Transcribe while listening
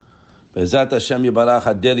Bezat Hashem Yibarach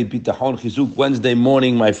Hadeli Pitachon Chizuk Wednesday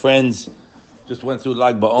morning, my friends. Just went through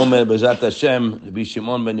Lag BaOmer. Bezat Hashem, Rabbi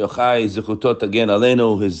Shimon ben Yochai, Zichutot again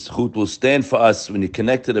Aleinu. His Zechut will stand for us when you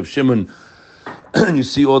connect to Rav Shimon. You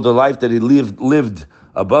see all the life that he lived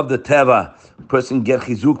above the Teva. A person get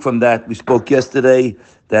Chizuk from that. We spoke yesterday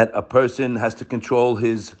that a person has to control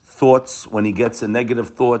his thoughts when he gets a negative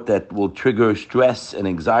thought that will trigger stress and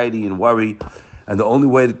anxiety and worry. And the only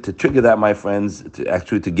way to trigger that, my friends,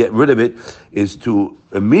 to get rid of it, is to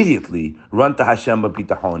immediately run to Hashem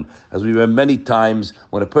b'pitachon. As we read many times,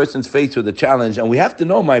 when a person's faced with a challenge, and we have to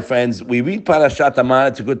know, my friends, we read Parashat Aman.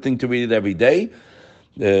 It's a good thing to read it every day.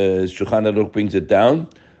 Shulchan Aruch brings it down.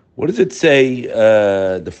 What does it say?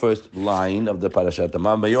 The first line of the Parashat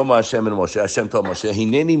Aman. Vayom Hashem and Moshe. Hashem told Moshe,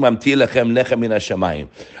 Hineni mamti lechem lechem min hashamayim.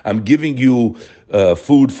 I'm giving you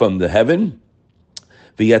food from the heaven.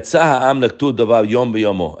 And they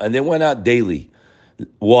went out daily.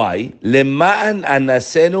 Why?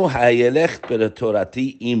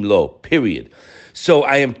 Period. So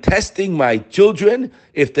I am testing my children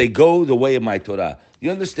if they go the way of my Torah.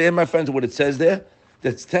 You understand, my friends, what it says there?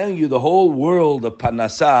 That's telling you the whole world of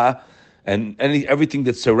Parnassah and everything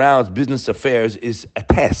that surrounds business affairs is a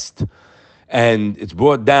test. And it's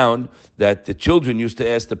brought down that the children used to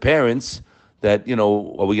ask the parents, that,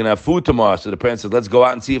 are we going to have food tomorrow? So the parents said, let's go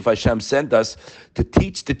out and see if Hashem sent us to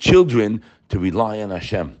teach the children to rely on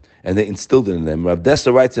Hashem. And they instilled it in them. Rav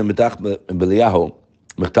Dessler writes in Mechtam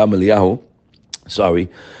Eliyahu,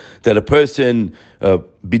 that a person,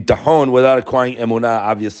 bitachon, without acquiring emunah,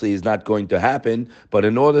 obviously is not going to happen. But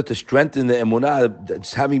in order to strengthen the emunah,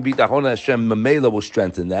 just having bitachon Hashem, Mamela will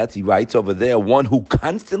strengthen that. He writes over there, one who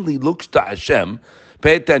constantly looks to Hashem.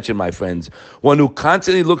 Pay attention, my friends. One who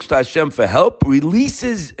constantly looks to Hashem for help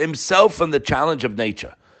releases himself from the challenge of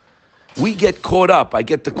nature. We get caught up. I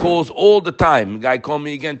get the calls all the time. A guy called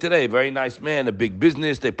me again today. Very nice man, a big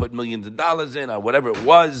business. They put millions of dollars in or whatever it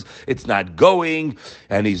was. It's not going.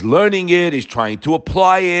 And he's learning it. He's trying to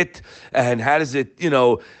apply it. And how does it,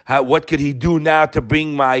 what could he do now to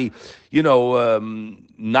bring my,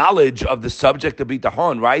 knowledge of the subject of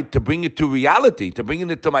bitachon, right? To bring it to reality, to bring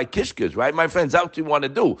it to my kishkas, right? My friends, that's what we want to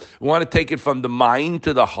do. We want to take it from the mind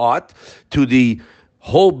to the heart to the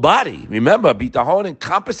whole body. Remember, bitachon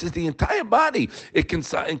encompasses the entire body. It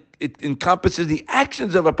encompasses the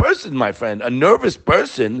actions of a person, my friend. A nervous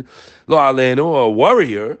person, lo aleinu, or a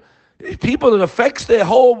warrior, people, it affects their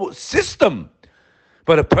whole system.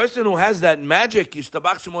 But a person who has that magic,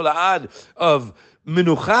 yishtabach shemo la'ad, of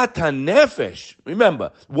Minuchat nefesh.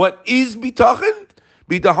 Remember, what is bitachon?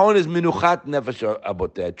 Bitachon is minuchat nefesh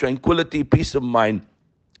aboteh, tranquility, peace of mind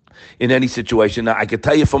in any situation. Now, I can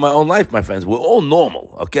tell you from my own life, my friends, we're all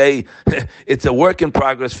normal, okay? It's a work in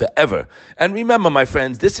progress forever. And remember, my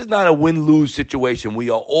friends, this is not a win-lose situation.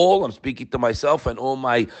 We are all, I'm speaking to myself and all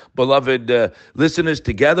my beloved listeners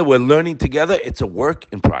together, we're learning together. It's a work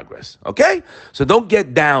in progress, okay? So don't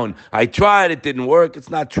get down. I tried, it didn't work.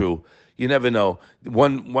 It's not true. You never know.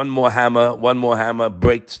 One more hammer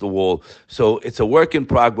breaks the wall. So it's a work in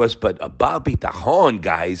progress. But a Baal Bitachon,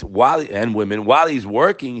 guys, and women, while he's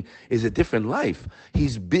working, is a different life.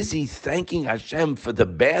 He's busy thanking Hashem for the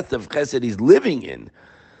bath of chesed he's living in.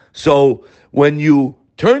 So when you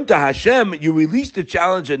turn to Hashem, you release the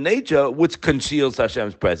challenge of nature, which conceals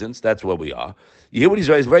Hashem's presence. That's where we are. You hear what he's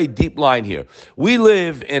writing? It's a very deep line here. We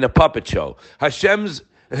live in a puppet show. Hashem's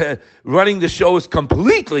running the show is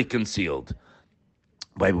completely concealed.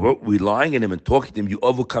 By relying on him and talking to him, you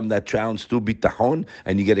overcome that challenge through bitachon,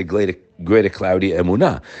 and you get a greater clarity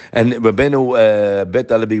emunah. And Rabbeinu Bet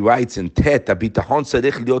Alabi writes in Tet, bitachon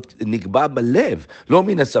tzarich liot nikba balev, lo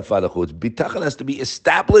min hasafa lachutz. Bitachon has to be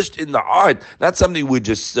established in the heart, not something we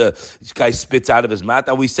just this guy spits out of his mouth.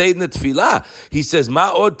 And we say in the tefillah, he says,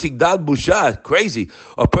 "Ma'od tigdal busha." Crazy.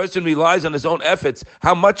 A person relies on his own efforts.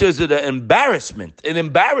 How much is it an embarrassment? An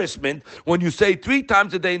embarrassment when you say 3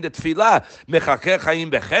 times a day in the tefillah, "Mechaker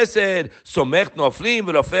chayim bechesed, somech noflim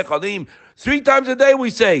v'rofech alim." 3 times a day we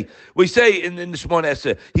say in the Shemona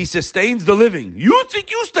Esrei, he sustains the living. You think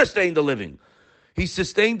you sustain the living. He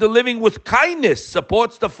sustained the living with kindness,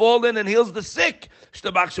 supports the fallen and heals the sick.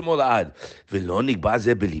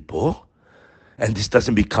 And this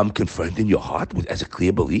doesn't become confirmed in your heart as a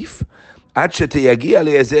clear belief.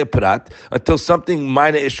 Until something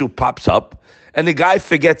minor issue pops up and the guy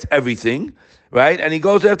forgets everything, right? And he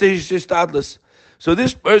goes after his shtadlus. So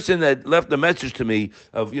this person that left a message to me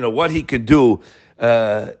of, what he could do,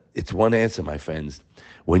 it's one answer, my friends.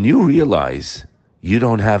 When you realize you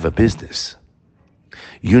don't have a business,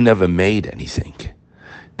 you never made anything.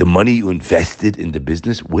 The money you invested in the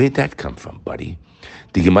business, where'd that come from, buddy?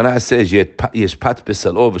 The Gemara says, "Yeshpat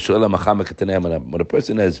b'salo v'shoel ha'macham ha'katanei." When a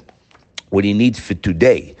person has what he needs for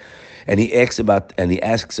today, and he asks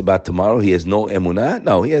about tomorrow, he has no emunah.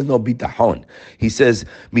 No, he has no bitachon. He says,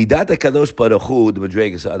 "Midat hakadosh baruch hu." The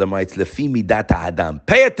Madregas Adam writes, "Lefi midat ha'adam."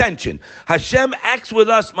 Pay attention. Hashem acts with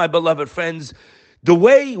us, my beloved friends, the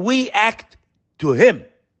way we act to Him.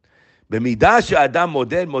 B'midah she'adam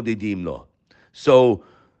moded modidim lo. So,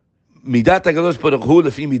 midat hakadosh baruch hu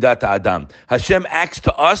lefi midat ha'adam. Hashem acts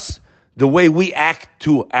to us the way we act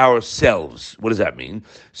to ourselves. What does that mean?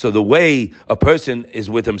 So the way a person is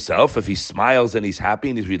with himself, if he smiles and he's happy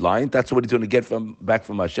and he's reliant, that's what he's going to get back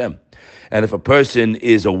from Hashem. And if a person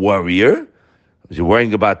is a worrier, he's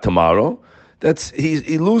worrying about tomorrow,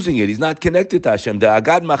 he's losing it. He's not connected to Hashem.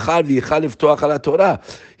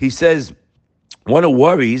 He says, one who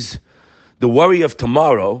worries, the worry of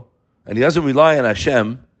tomorrow, and he doesn't rely on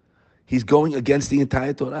Hashem, he's going against the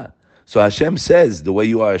entire Torah. So Hashem says, the way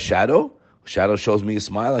you are a shadow shows me a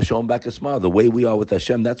smile, I show him back a smile. The way we are with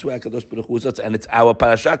Hashem, that's where HaKadosh Baruch Hu is. And it's our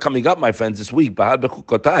parasha coming up, my friends, this week. Bahar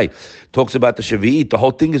Bechukotai talks about the Shavuot. The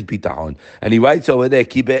whole thing is bitachon. And he writes over there,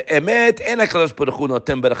 Ki be'emet en HaKadosh Baruch Hu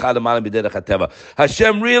noten beracha l'malam b'derech hateva.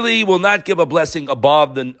 Hashem really will not give a blessing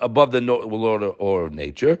above the Lord or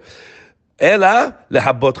nature. Ela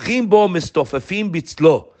lehabotchim bo mistofefim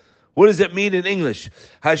bitzlo. What does it mean in English?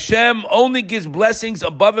 Hashem only gives blessings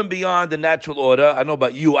above and beyond the natural order. I know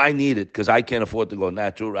about you, I need it because I can't afford to go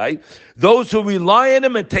natural, right? Those who rely on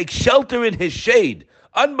Him and take shelter in His shade.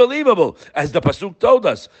 Unbelievable. As the Pasuk told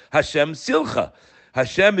us, Hashem silcha.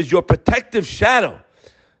 Hashem is your protective shadow.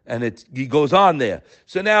 And he goes on there.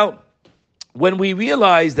 So now, when we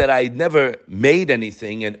realize that I never made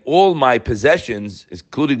anything and all my possessions,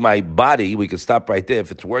 including my body, we can stop right there.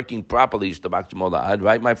 If it's working properly,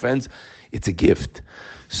 right, my friends? It's a gift.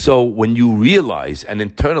 So when you realize and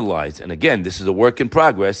internalize, and again, this is a work in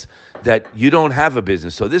progress, that you don't have a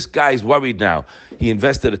business. So this guy's worried now. He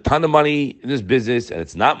invested a ton of money in his business and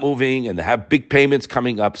it's not moving and they have big payments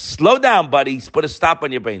coming up. Slow down, buddy. Put a stop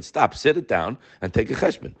on your brain. Stop. Sit it down and take a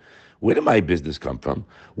cheshbon. Where did my business come from?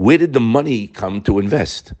 Where did the money come to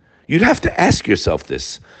invest? You'd have to ask yourself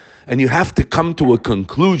this. And you have to come to a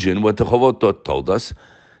conclusion, what the Chovot told us,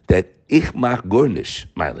 that ich mach gornish,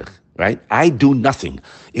 Meilich, right? I do nothing.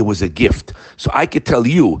 It was a gift. So I could tell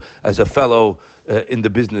you, as a fellow in the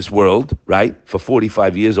business world, right, for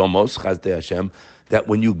 45 years almost, Chazdei Hashem, that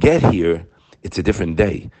when you get here, it's a different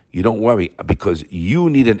day. You don't worry, because you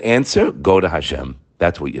need an answer, go to Hashem.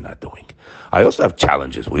 That's what you're not doing. I also have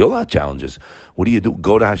challenges. We all have challenges. What do?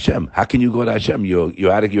 Go to Hashem. How can you go to Hashem?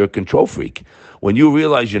 You're a control freak. When you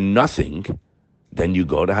realize you're nothing, then you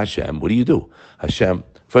go to Hashem. What do? Hashem,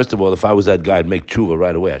 first of all, if I was that guy, I'd make tshuva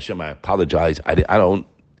right away. Hashem, I apologize. I don't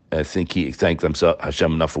think he thanked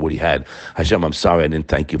Hashem enough for what he had. Hashem, I'm sorry I didn't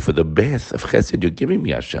thank you for the best of chesed you're giving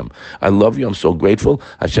me, Hashem. I love you. I'm so grateful.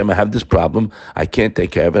 Hashem, I have this problem. I can't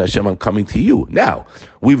take care of it. Hashem, I'm coming to you. Now,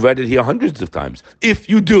 we've read it here hundreds of times. If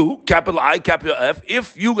you do, capital I, capital F,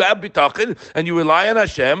 if you have bitachon and you rely on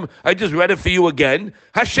Hashem, I just read it for you again,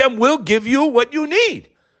 Hashem will give you what you need.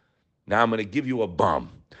 Now I'm going to give you a bomb.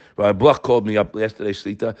 Rabbi Bloch called me up yesterday,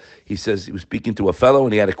 Shlita. He says he was speaking to a fellow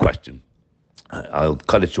and he had a question. I'll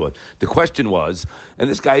cut it short. The question was, and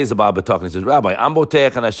this guy is a Baba talking. He says, Rabbi, I'm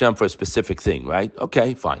boteach on Hashem for a specific thing, right?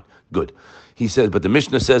 Okay, fine, good. He says, but the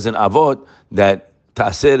Mishnah says in Avot that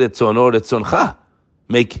ta'aseh retzono retzoncha,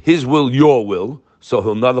 make His will your will, so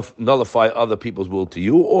He'll nullify other people's will to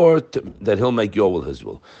you, or that He'll make your will His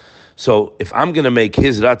will. So if I'm going to make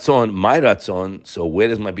His ratzon my ratzon, so where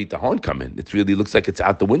does my bitachon come in? It really looks like it's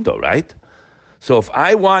out the window, right? So if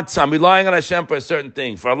I'm relying on Hashem for a certain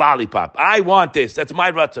thing, for a lollipop. I want this. That's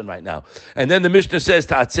my ratzon right now. And then the Mishnah says,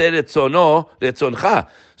 ta'atzeh retzono retzoncha,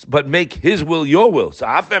 but make His will your will.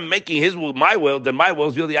 So if I'm making His will my will, then my will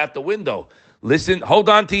is really out the window. Listen, hold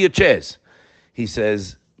on to your chairs. He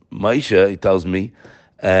says, Maisha, he tells me,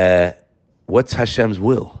 what's Hashem's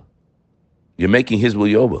will? You're making His will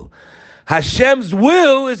your will. Hashem's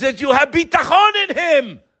will is that you have bitachon in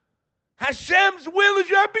Him. Hashem's will is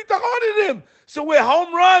you have bitachon in Him. So we're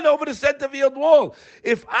home run over the center field wall.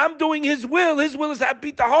 If I'm doing His will is have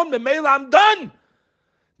bitachon. Memela, I'm done.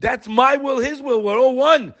 That's my will, His will. We're all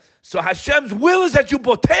one. So Hashem's will is that you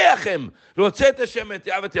boteach Him. I told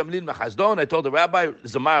the rabbi,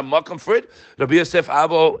 Zamar Makam for it. Rabbi Yosef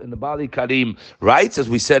Abo in the Bali Karim writes, as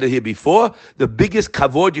we said it here before, the biggest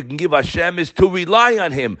kavod you can give Hashem is to rely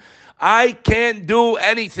on Him. I can't do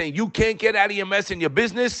anything. You can't get out of your mess in your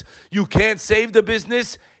business. You can't save the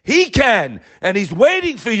business. He can, and He's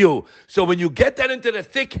waiting for you. So when you get that into the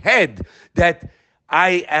thick head that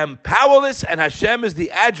I am powerless and Hashem is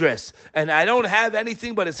the address, and I don't have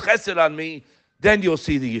anything but His chesed on me, then you'll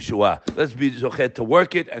see the Yeshua. Let's be zochet to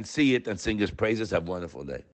work it and see it and sing His praises. Have a wonderful day.